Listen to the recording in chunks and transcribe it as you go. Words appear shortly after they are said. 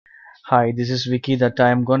Hi, this is Vicky. That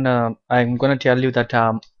I'm gonna tell you that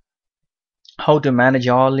how to manage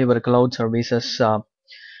all your cloud services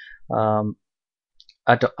um,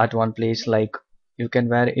 at one place. Like you can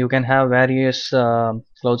have various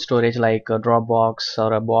cloud storage like a Dropbox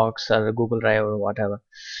or a box or a Google Drive or whatever.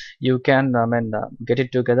 You can get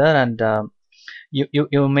it together and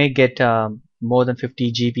you may get more than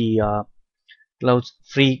 50 GB cloud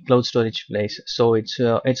free cloud storage place. So it's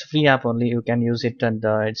a free app only. You can use it and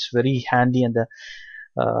it's very handy and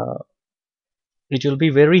uh, it will be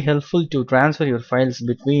very helpful to transfer your files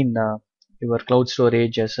between your cloud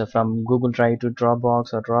storage from Google Drive to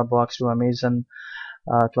Dropbox or Dropbox to Amazon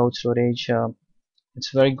cloud storage.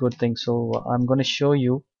 It's a very good thing. So I'm going to show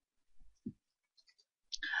you.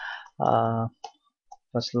 Uh,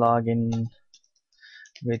 First log in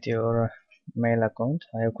with your mail account.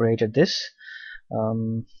 I have created this.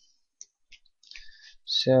 Um,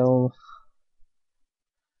 so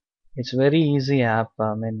it's very easy app.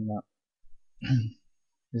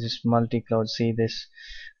 This is multi-cloud. See this,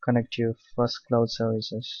 connect your first cloud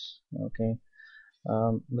services. Okay.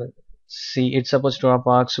 See, it's supposed to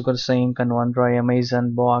Dropbox, Google Sync, and OneDrive,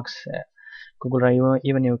 Amazon Box, Google Drive.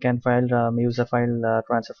 Even you can use a file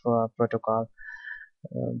transfer protocol.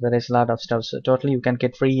 There is a lot of stuff. So totally, you can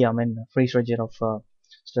get free. Free storage of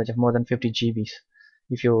more than 50 GBs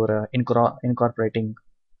if you're incorporating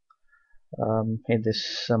in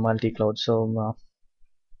this multi-cloud. So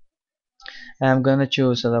I'm gonna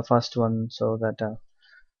choose the first one so that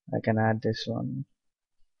I can add this one.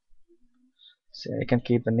 So I can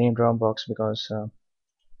keep the name Dropbox because I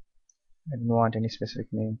don't want any specific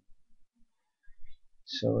name.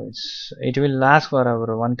 So it will ask for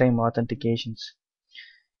our one-time authentications.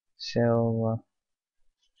 So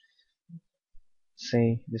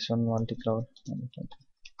say this one multi-cloud,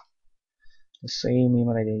 the same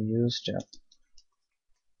email ID I used.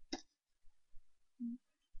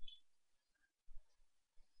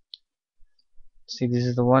 See, this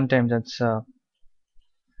is the one time that's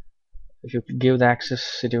if you give the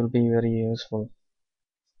access, it will be very useful.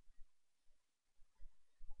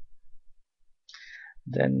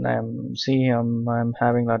 Then I'm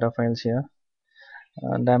having a lot of files here,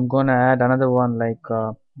 and I'm gonna add another one like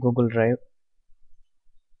Google Drive.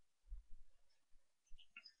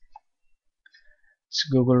 It's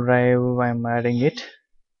Google Drive. I'm adding it.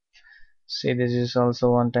 See, this is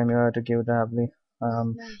also one time you have to give the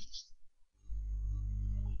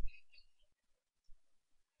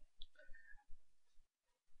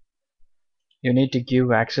you need to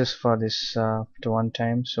give access for this to one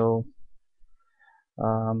time. So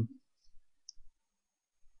um,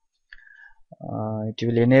 it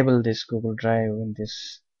will enable this Google Drive in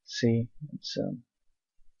this. See, it's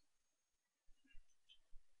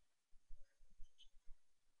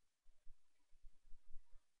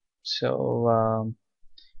so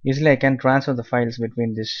easily I can transfer the files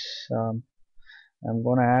between this. I'm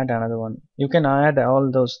gonna add another one. You can add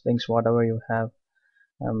all those things whatever you have.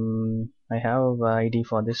 I have ID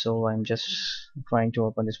for this, so I'm just trying to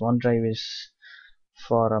open this. OneDrive is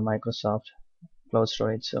for Microsoft Cloud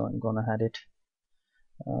Storage, so I'm gonna add it.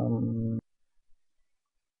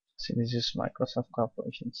 See, this is Microsoft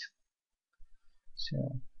Corporations.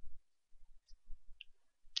 So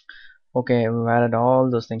okay, I've added all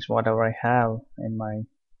those things whatever I have in my.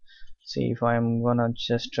 See, if I'm gonna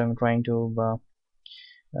just I'm trying to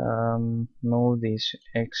move this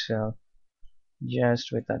Excel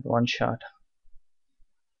just with that one shot.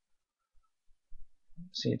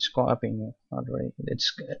 See, it's copying it already.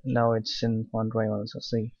 It's now it's in OneDrive also.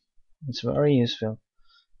 See, it's very useful.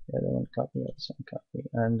 The other one copy, also copy,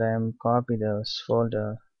 and I'm copy this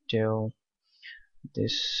folder to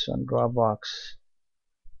this on Dropbox.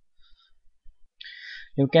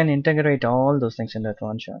 You can integrate all those things in that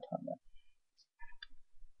one shot.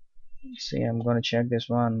 See, I'm going to check this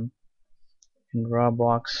one in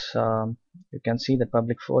Dropbox. You can see the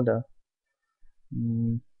public folder.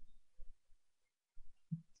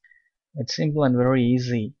 It's simple and very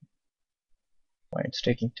easy. Why it's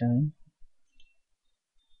taking time.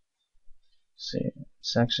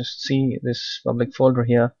 See this public folder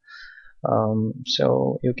here.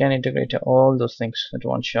 So you can integrate all those things at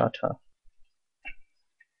one shot.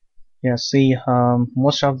 Yeah, see,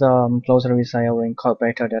 most of the cloud services I have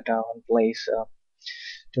incorporated at one place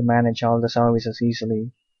to manage all the services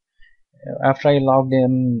easily. After I logged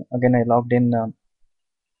in, again I logged in,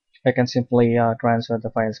 I can simply transfer the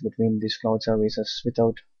files between these cloud services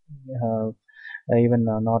without uh, even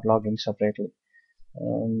not logging separately.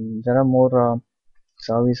 There are more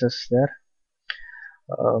services there.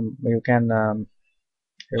 You can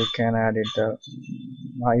add it.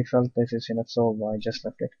 I felt this is enough, so I just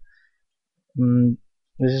left it. Mm,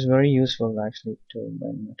 this is very useful actually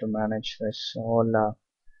to manage this all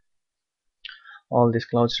this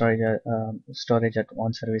cloud storage storage at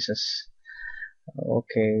one services.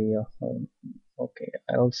 Okay, okay.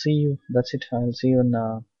 I'll see you. That's it. I'll see you in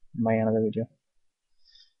my another video.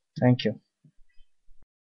 Thank you.